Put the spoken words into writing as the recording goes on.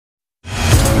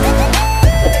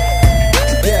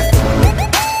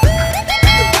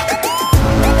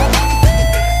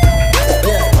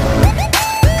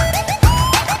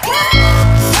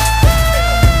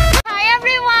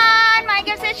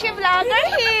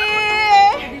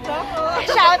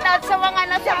Shoutout sa mga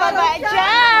nasa baba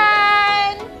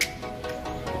dyan!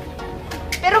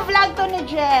 Pero vlog to ni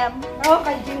Jem. Oo,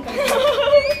 kay Jem.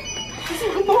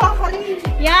 Kasi gumawa ka rin.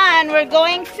 Yan, we're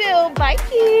going to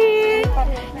biking.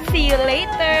 See you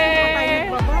later.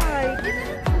 Bye-bye.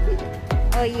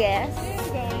 Oh yes.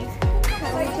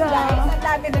 Guys, ang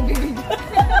dami ng bibigyan.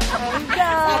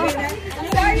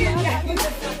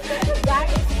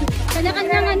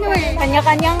 Kanya-kanyang ano eh.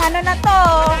 Kanya-kanyang ano na to.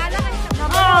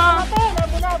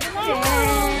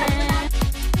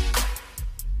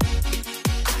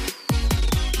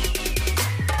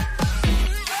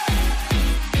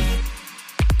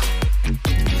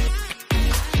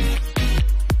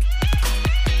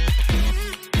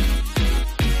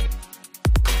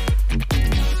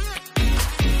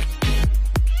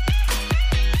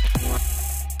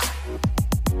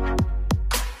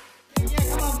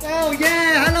 Oh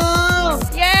yeah, hello.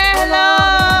 Yeah, hello.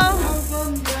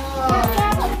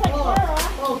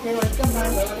 Okay, welcome.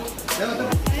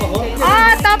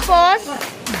 Ah, tapos?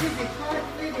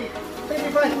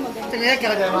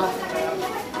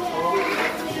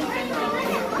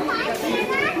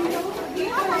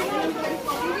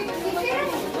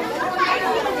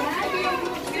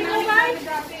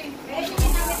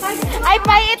 Ay,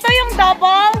 Pai, ito yung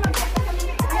double.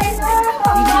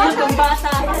 Itong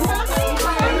bata.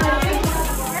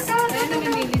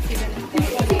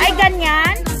 Ay,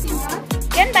 ganyan?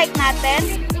 Yan, bike natin?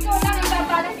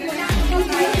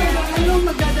 Ano,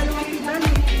 magdadalawang ilan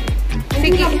eh.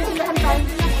 Sige.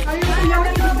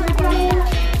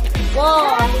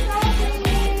 Wow.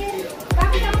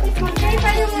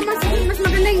 Mas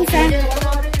maganda yung isa.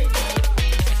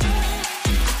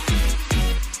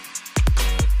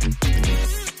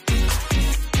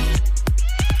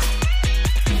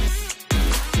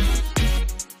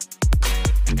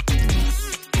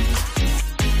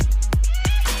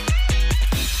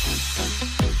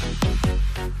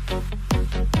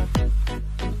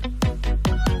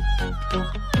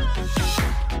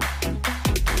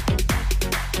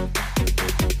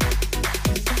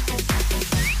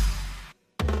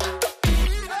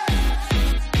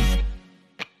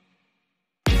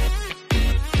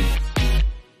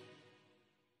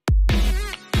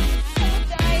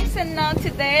 And now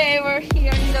today we're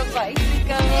here in the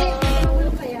bicycle.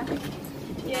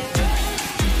 Yeah.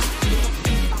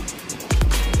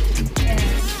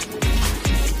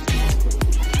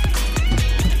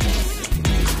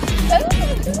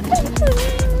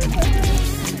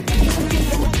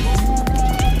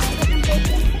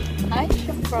 Hi,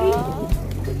 Shafra.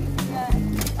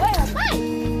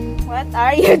 What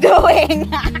are you doing?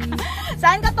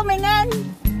 Saan ka tumingin?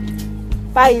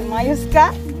 Pai, mayos ka?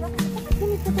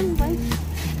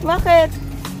 Bakit?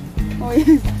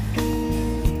 Uy.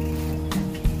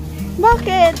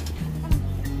 Bakit?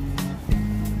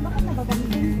 Bakit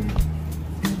nabagamitin?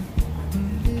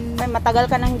 Ay, matagal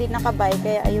ka nang hindi nakabay,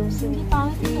 kaya ayusin. Hindi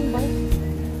pangit itong bike.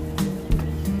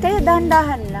 Kaya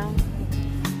dahan-dahan lang.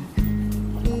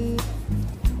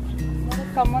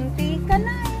 Kamunti ka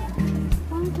na.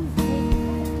 Pangit yung bike.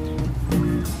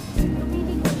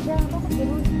 Hindi ko siya. Bakit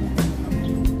gano'n?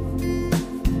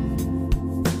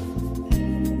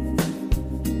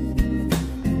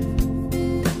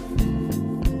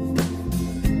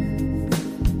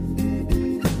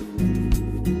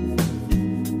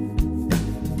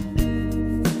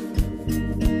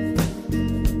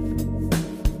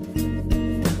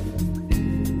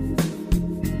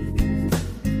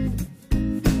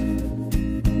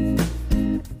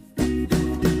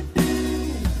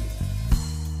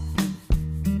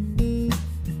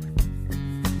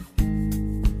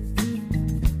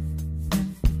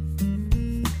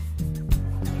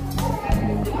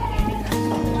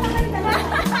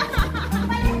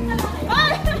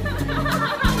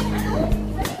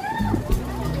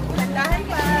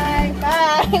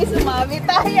 Sumami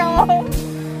tayo.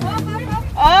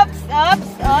 Ops, ops,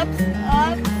 ops,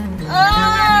 ops.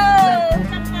 Oh!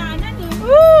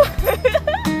 Woo!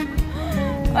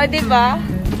 O, diba?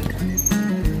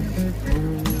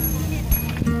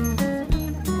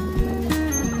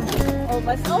 O,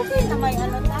 mas okay na may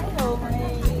ano tayo.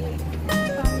 May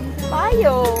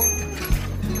payo.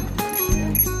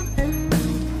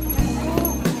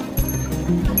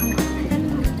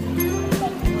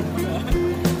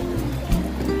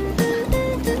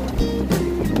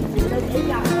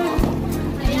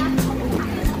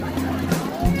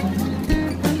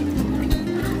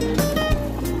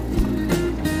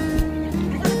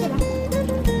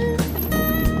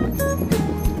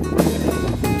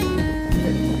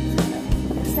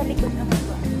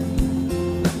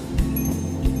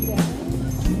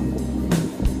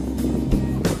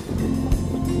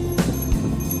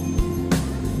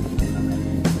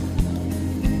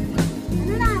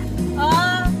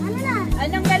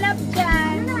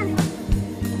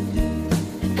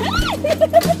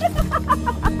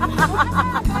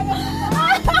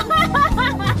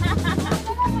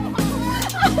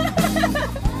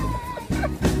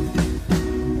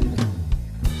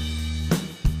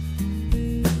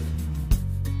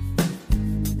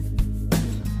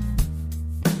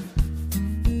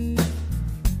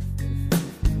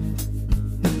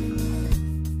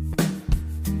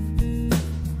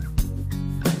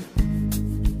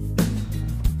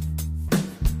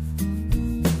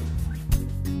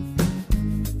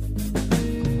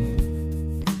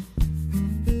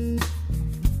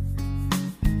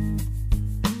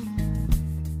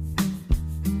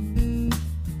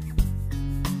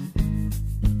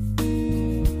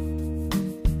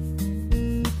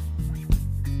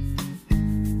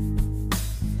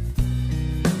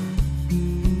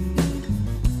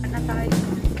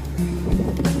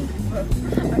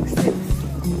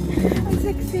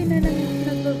 hindi na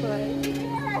nagbabay.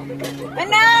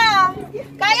 Ano?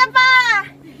 Kaya pa!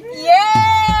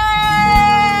 Yay!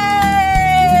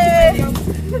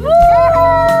 Woo!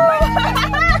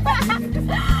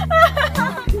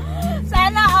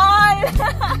 Sana all!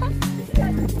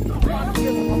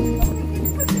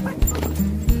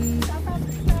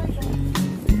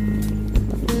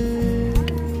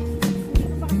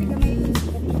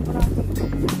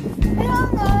 Kaya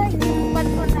nga, yung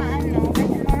bato na ano,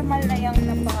 kasi normal na yung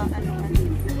napaka-ano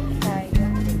tayo.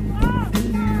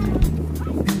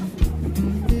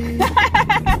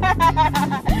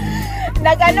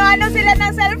 Nag-ano-ano sila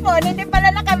ng cellphone, hindi pala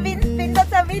nakapindot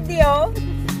sa video.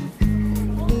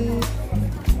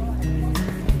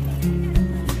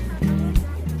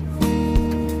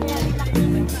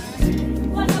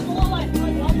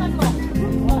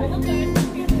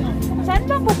 Saan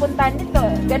ba pupunta nito?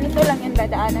 Ganito lang yung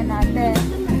dadaanan natin.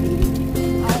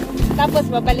 Tapos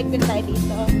babalik din tayo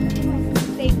dito.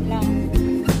 Same lang.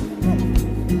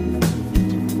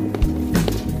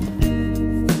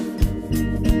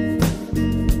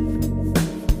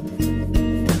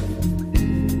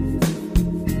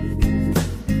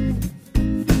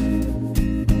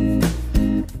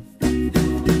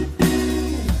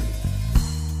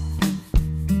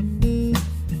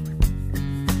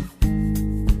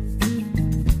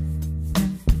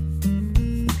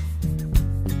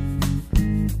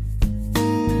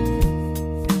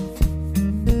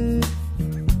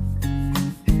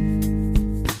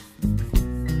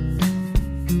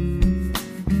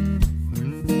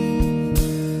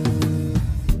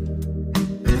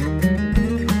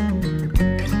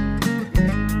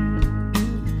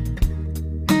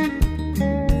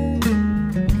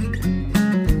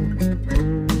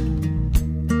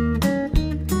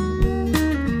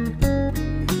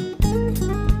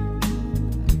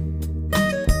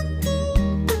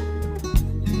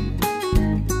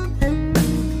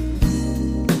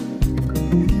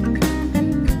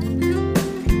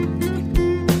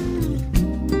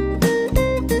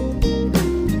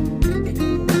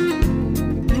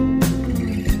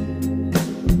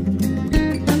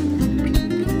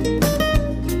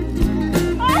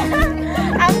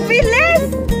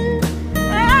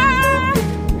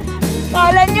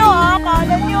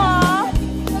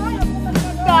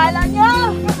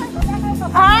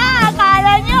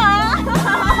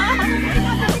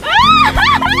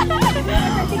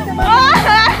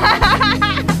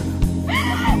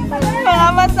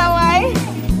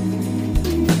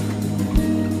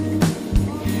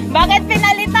 Bakit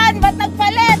pinalitan? Ba't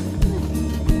nagpalit?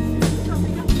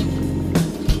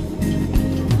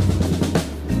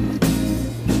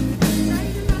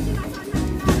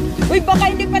 Uy, baka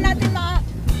hindi pa natin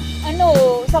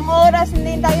isang oras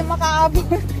hindi tayo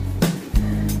makaabot.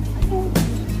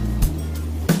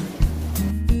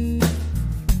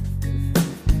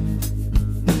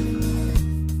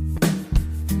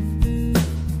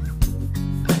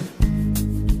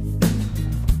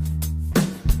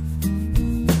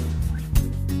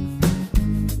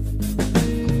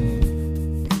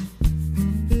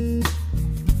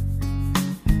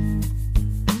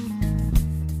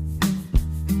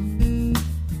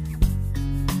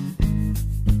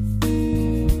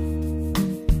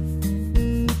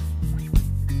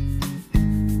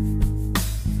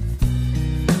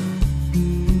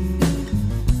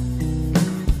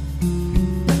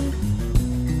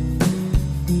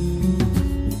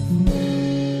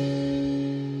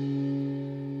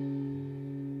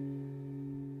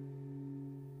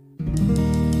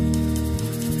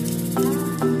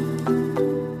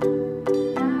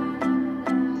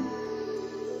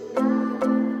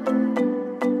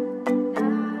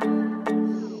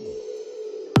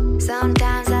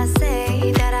 Sometimes I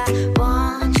say that I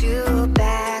want you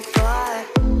back, but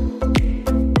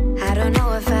I don't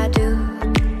know if I do.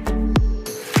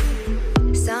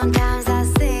 Sometimes I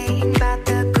think about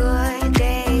the good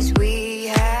days we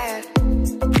had,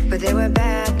 but there were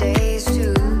bad days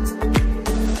too.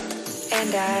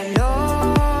 And I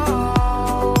know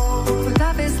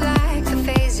love is like the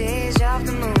phases of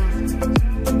the moon.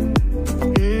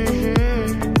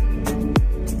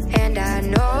 And I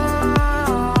know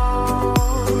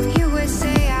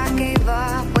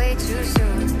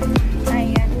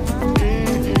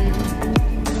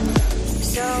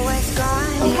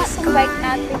bike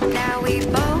natin. Now we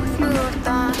both moved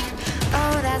on.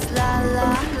 Oh, that's la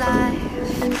la life.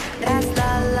 That's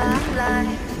la la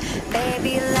life.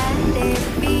 Baby, let it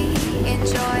be.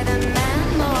 Enjoy the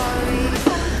memory.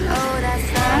 Oh, that's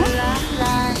la la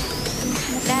life.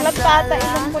 That's la la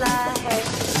life.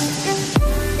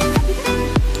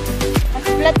 Mas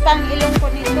flat pa ang ilong ko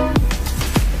nito.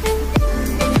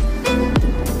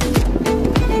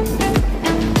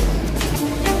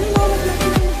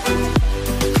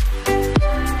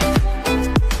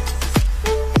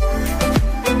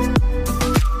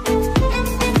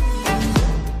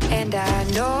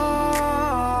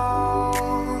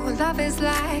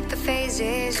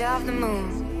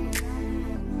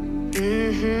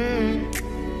 And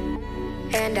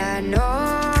I know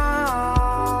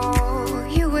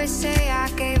you would say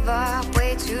I gave up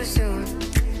way too soon.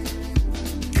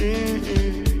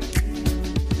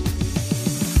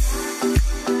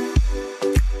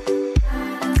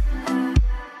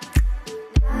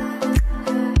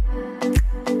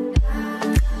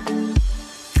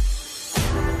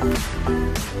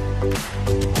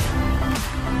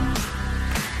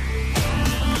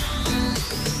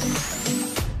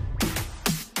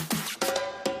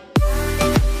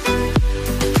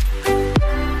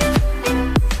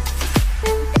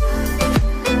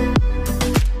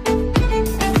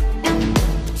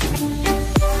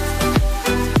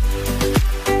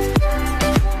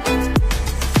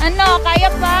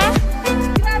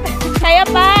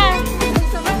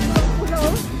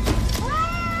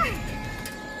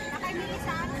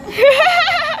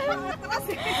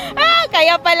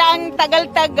 Kaya pala ang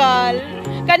tagal-tagal.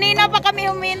 Kanina pa kami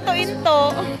huminto-into.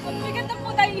 Maganda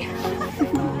po tayo.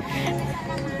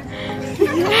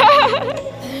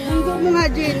 Ang go mo nga,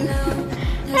 Jill.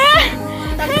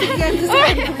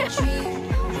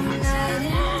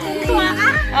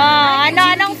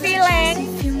 Anong feeling?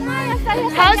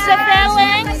 How's the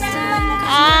feeling?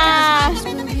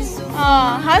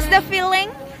 How's the feeling?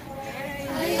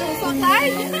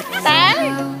 Tired?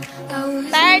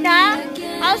 Tired, huh?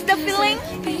 How's the feeling?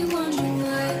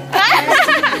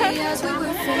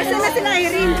 Kasi na sila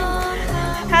Irene.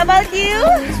 How about you?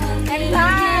 I'm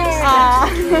tired.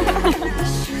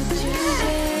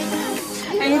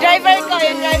 Yung driver ko,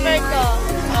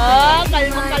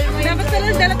 kalma. Dapat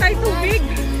pala dala tayo tubig.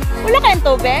 Wala kayong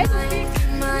tubig?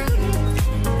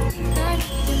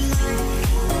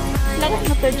 Lagas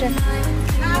mo to dyan.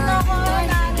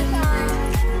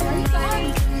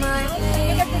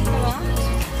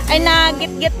 Ay,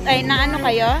 na-git-git, ay, na ano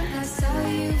kayo?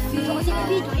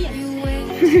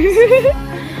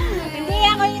 Hindi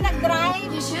ako yung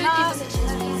nag-drive.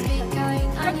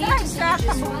 Nag-drive ka.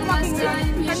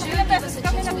 Kanina beses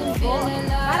kami nabubo.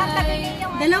 Parang tabi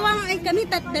yung... Dalawa,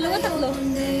 tatlo.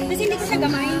 Kasi hindi ko siya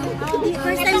gamay.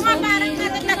 First time ko. Parang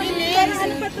tagilid.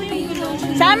 Ano pa to yung gulong?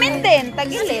 Sa amin din,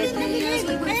 tagilid.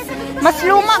 Mas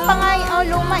luma pa nga,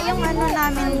 luma yung ano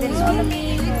namin din.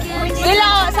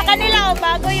 Sila, sa kanila,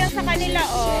 bago yung sa kanila,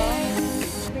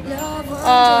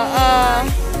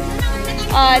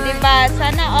 diba?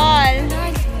 Sana all.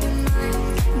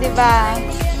 Diba?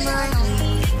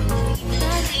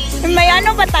 May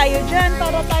ano ba tayo dyan?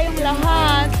 Para tayong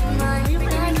lahat.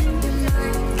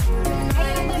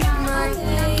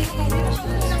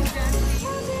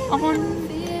 Ako.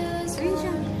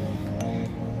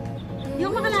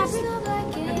 Yung makalapit.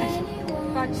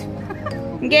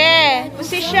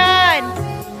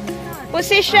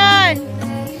 Position.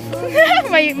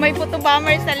 may photo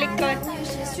bomber sa likod.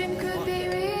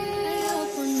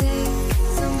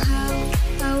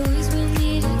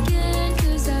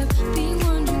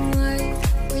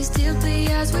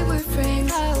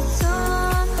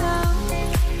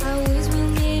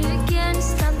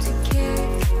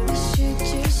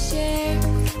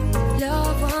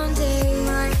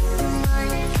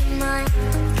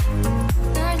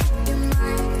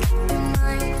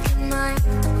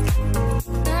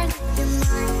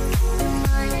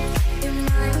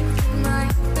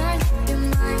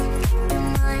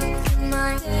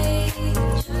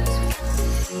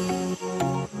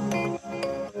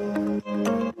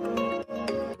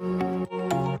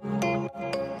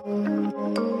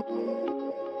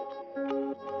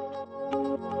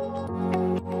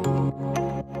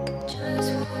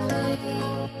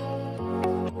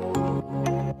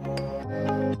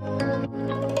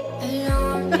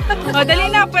 O,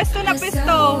 dali na. Pwesto na,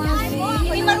 pwesto.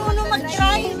 Hindi marunong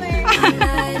mag-drive.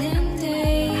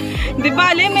 Di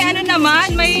bale, may ano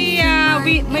naman, may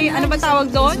ano ba tawag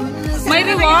doon? May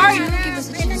reward.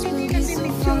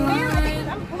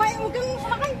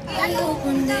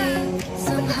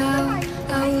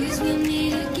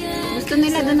 Gusto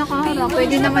nila doon nakaharap.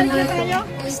 Pwede naman dito.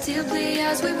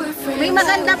 May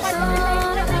maganda pa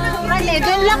doon. Mali,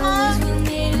 doon lang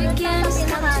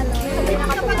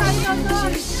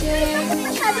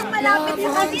masyadong malapit sa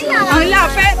kanila. Ang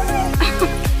lapit.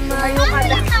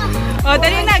 O,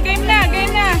 dali na. Game na.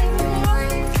 Game.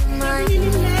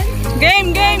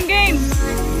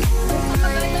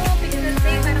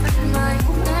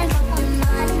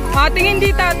 O, tingin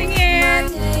dito.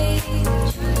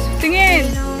 Tingin.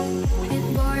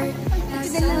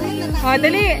 O,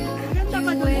 dali. Ang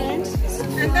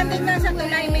ganda na sa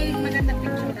tulay. May magandang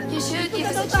picture.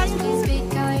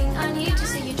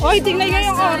 Oy, tingnan nyo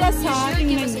yung oras, ha?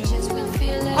 Tingnan nyo.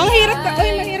 Ang hirap,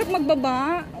 mahirap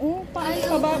magbaba. Oh,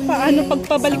 paano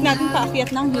pagpabalik natin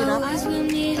paakyat na ang hirap.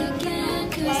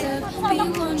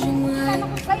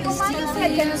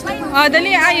 Oh,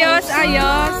 dali, ayos.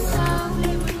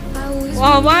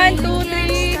 Wow, 1, 2,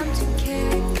 3.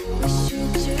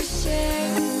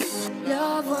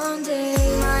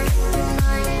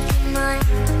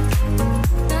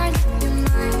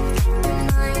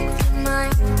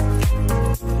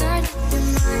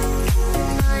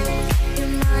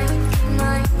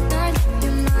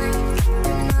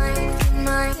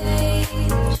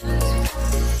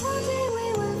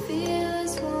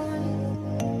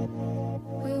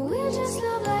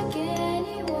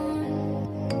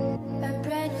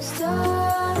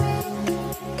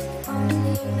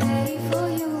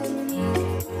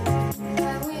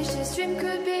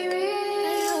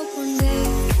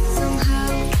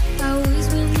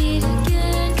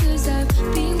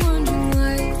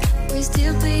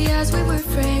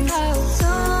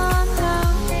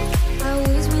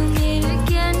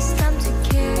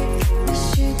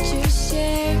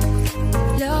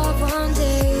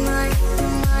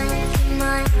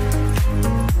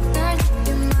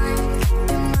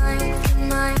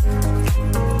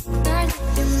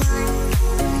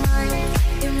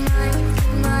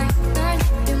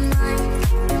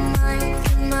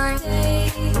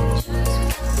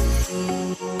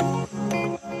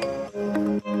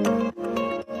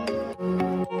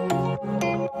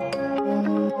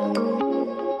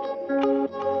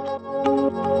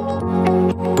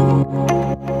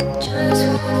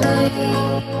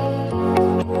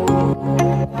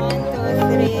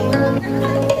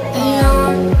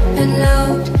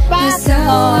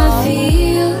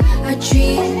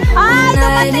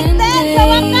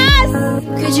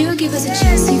 Could you give us a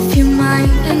chance if you're mine?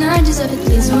 And I deserve it,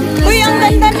 please one last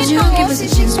time. Could you give us a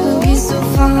chance, we'll be so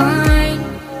fine.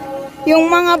 Yung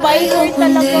mga biker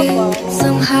talaga ba?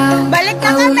 Balik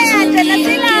na kami, andyan na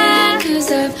sila.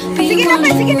 Sige na ba?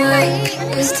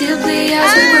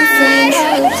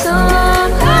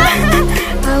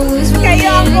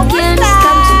 Kayo ang kumusta?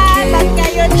 Ba't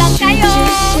ngayon lang kayo?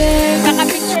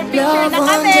 Nakapicture-picture na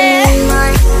kami.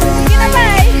 Sige na ba?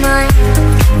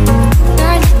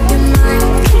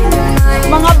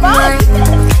 Mga bag.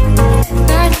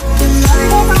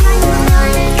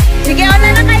 Sige, una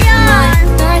na kayo.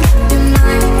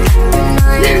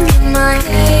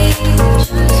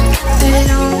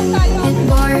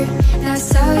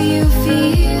 That's how you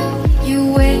feel.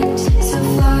 You went so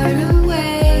far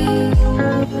away.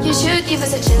 You should give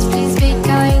us a chance, please be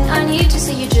kind. I need to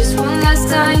see you just one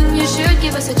last time. You should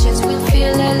give us a chance, we'll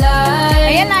feel alive.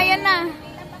 Ayan na.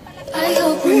 I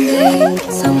hope one day,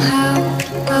 somehow,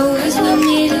 always we'll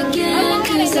meet again.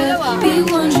 Cause I've been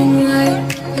wondering why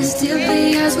we'll still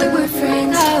be as we were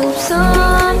friends. I hope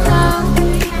somehow,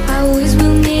 always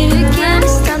we'll meet again.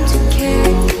 It's time to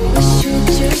care, we should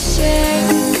just share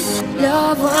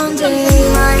love one day.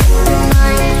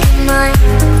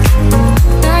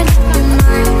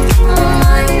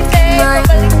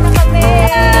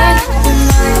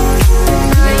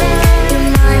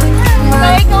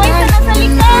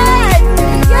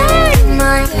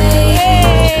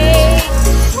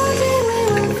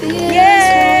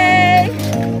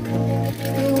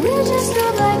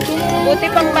 Buti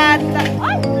pang bata.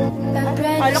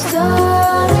 Halo ko.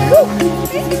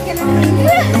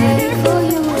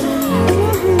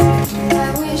 I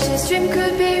wish this dream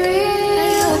could be real.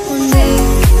 I hope one day,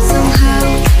 somehow,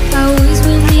 always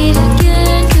we'll meet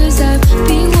again. Cause I've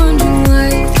been wondering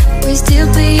why we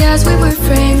still play as we were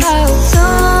friends. I hope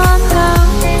somehow,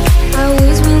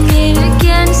 always we'll meet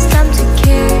again. It's time to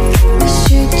care, we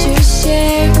should just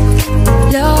share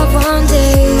love one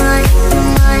day.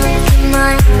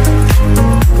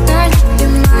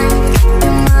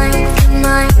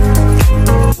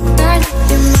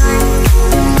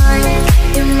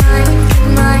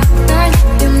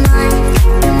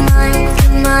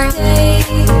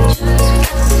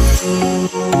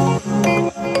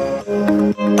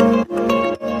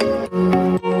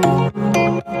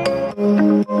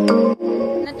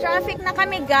 Na-traffic na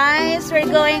kami, guys. We're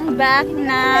going back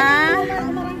na.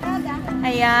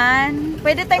 Ayan.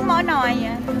 Pwede tayong mauna.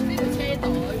 Ayan.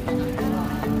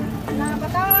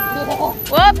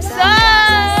 Whoops!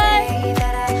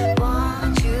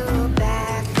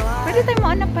 Pwede tayong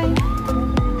mauna pa yun.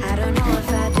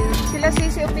 Sila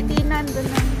sisi opitinan doon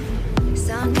na.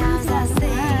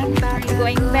 We're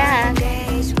going back.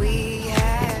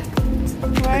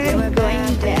 We're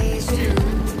going back.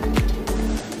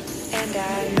 And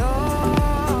I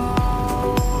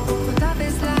know love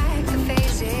is like the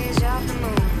phases of the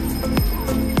moon.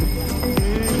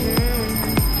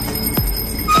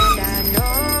 And I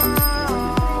know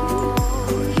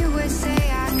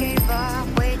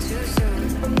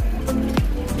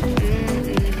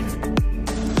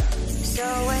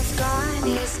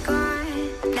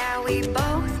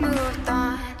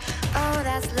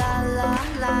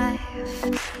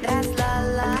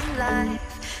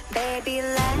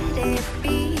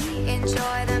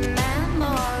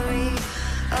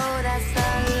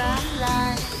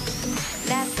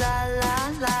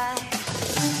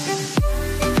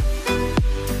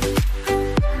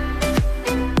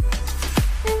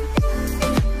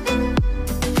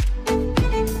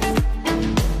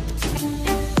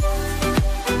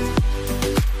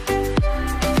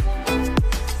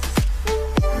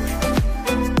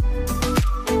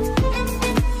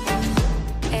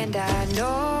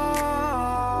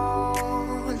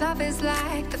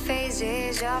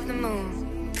of the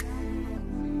moon.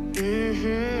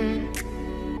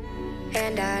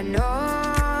 And I know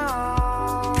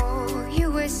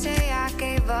you would say I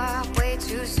gave up way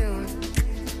too soon.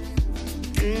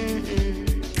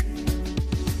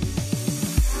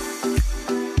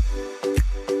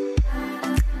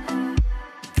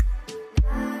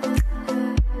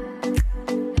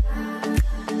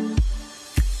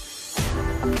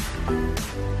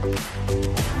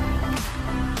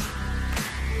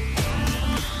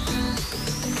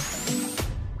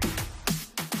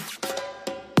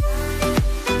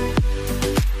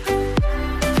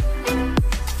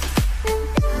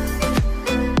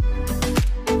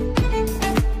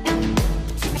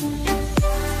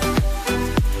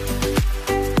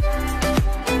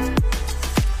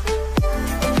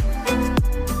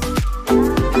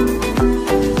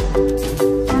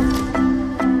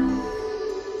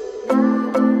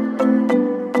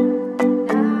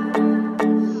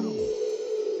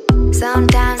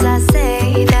 Sometimes I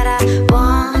say that I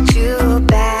want you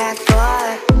back,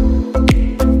 but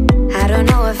I don't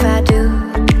know if I do.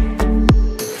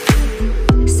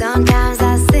 Sometimes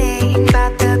I think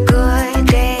about the good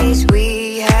days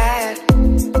we had,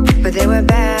 but there were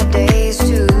bad days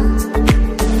too.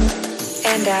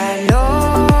 And I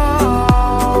know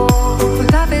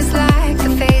love is like the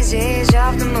phases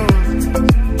of the moon.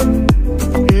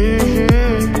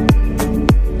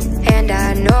 And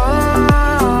I know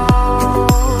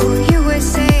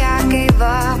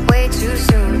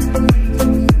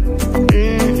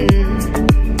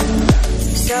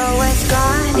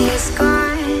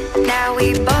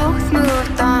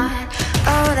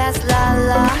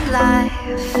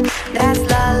that's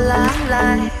la la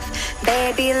life.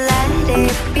 Baby, let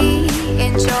it be.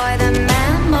 Enjoy the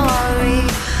memory.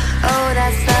 Oh,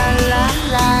 that's la la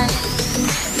life.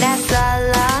 That's la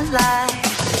la life.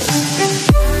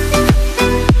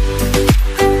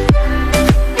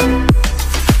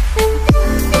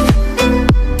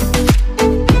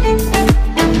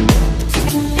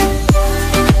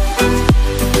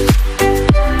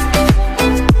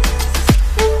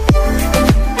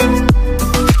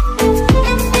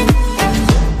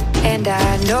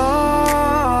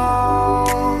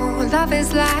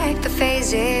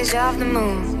 Of the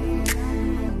moon.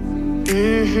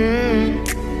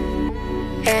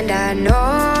 And I know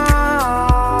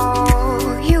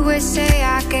you would say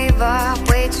I gave up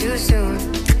way too soon.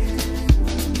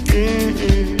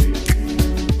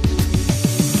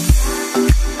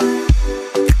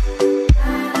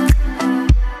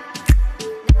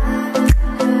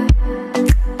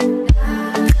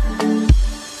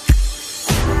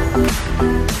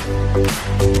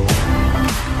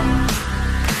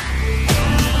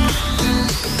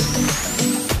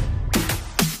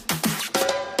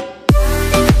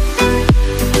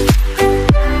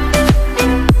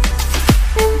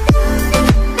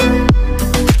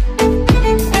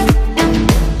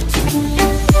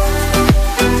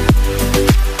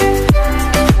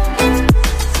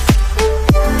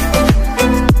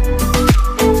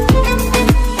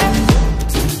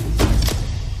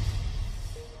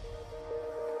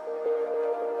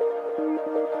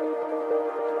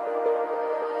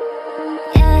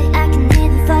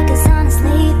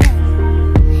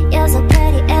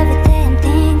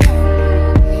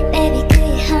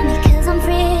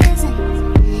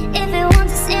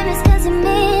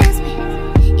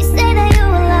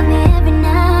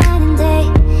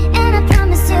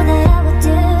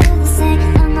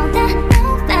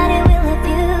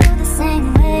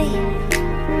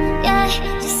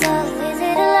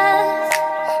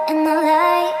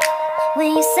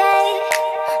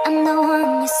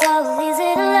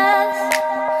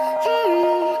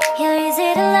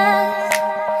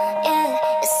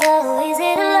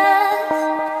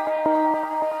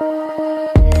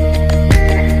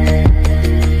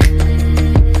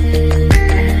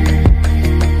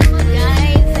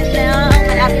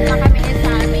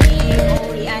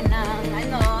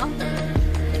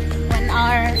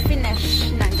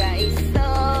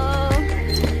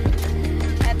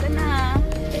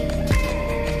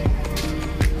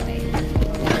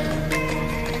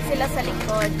 Sa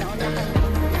likod, nauna kami.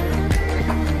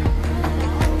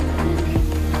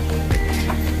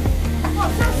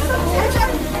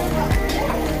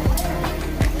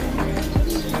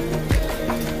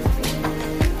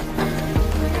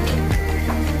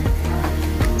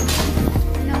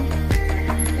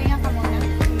 Tingnan ka muna.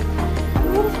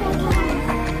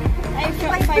 Ay,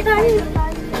 5.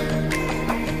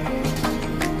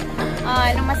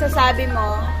 Anong masasabi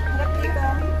mo?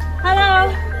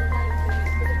 Hello!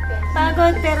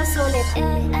 Pagod pero sulit.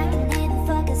 I can even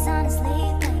focus on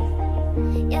sleeping.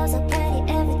 You're so pretty.